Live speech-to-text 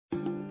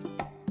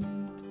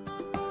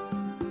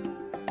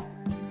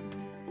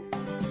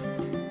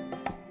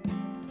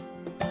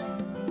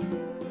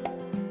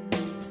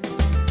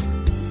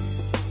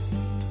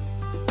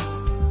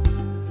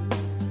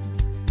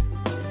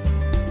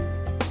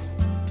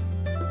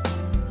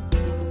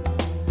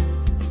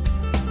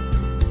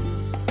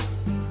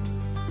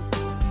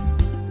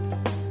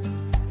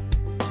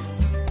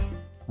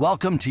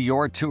Welcome to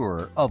your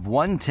tour of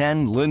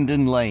 110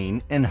 Linden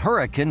Lane in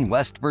Hurricane,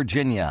 West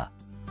Virginia.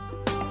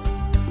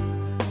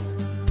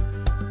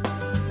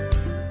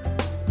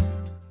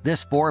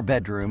 This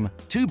 4-bedroom,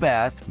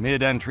 2-bath,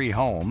 mid-entry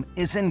home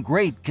is in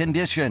great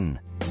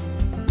condition.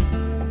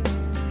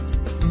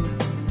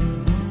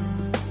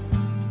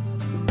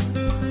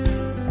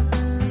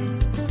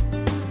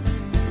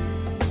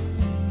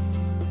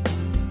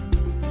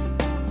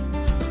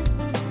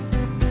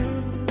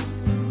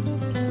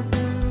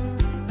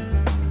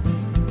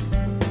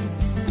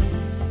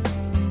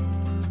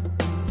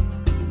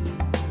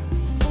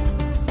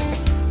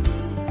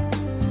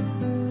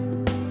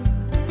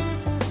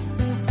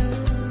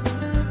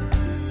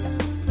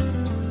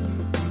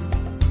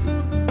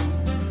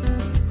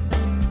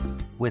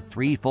 With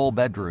 3 full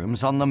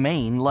bedrooms on the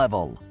main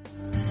level.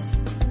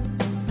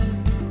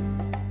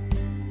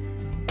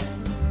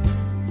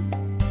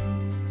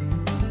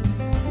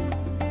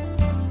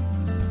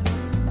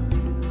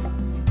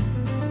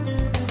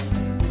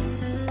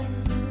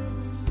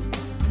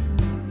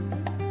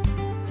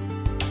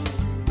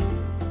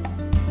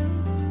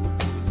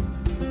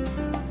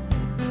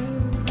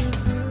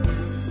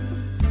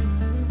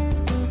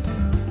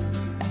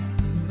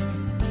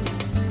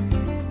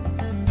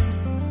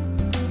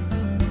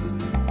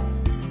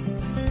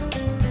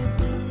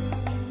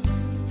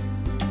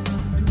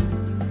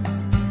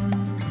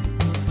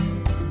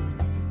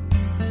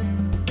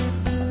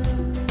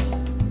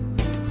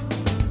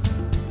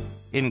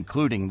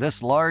 Including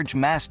this large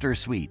master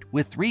suite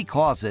with 3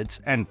 closets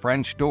and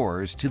French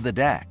doors to the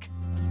deck.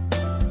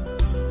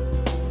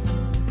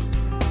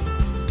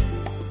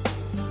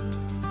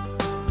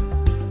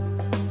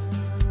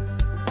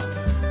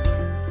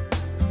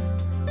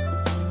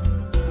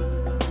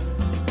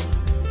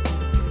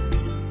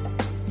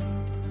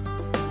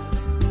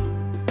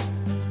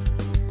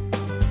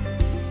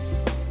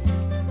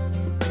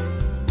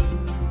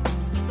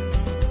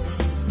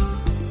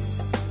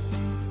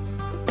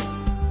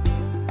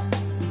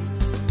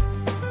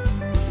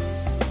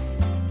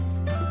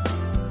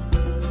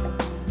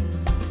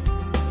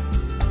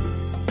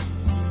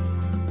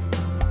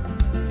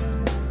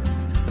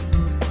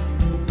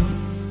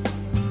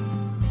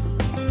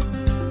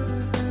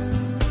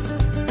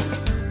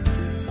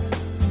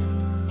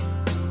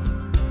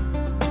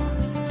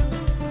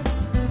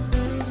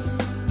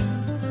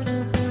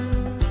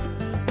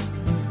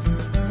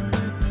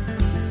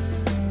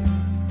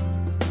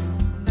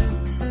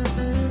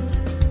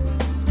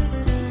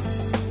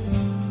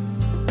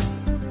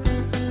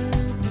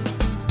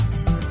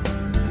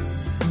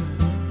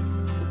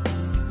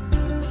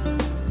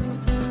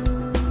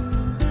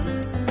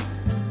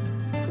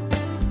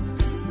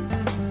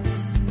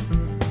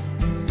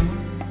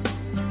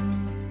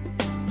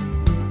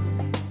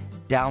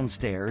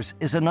 Downstairs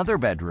is another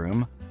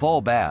bedroom,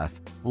 full bath,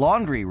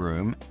 laundry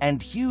room,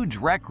 and huge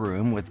rec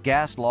room with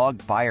gas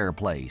log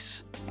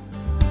fireplace.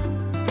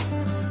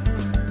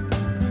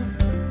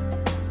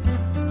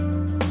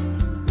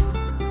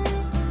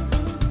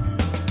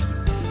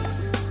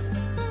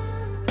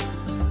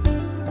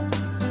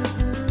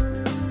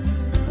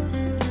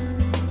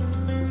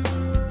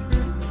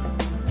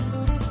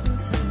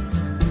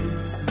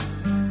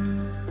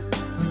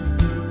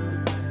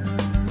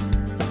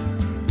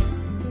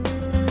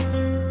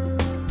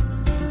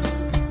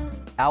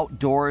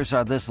 Outdoors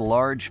are this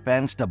large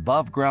fenced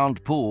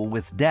above-ground pool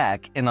with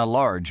deck in a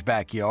large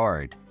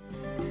backyard.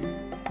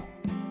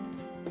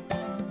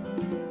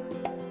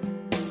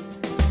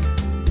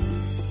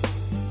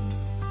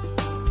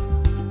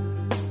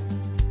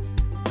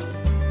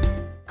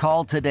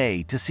 Call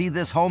today to see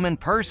this home in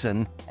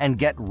person and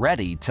get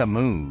ready to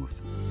move.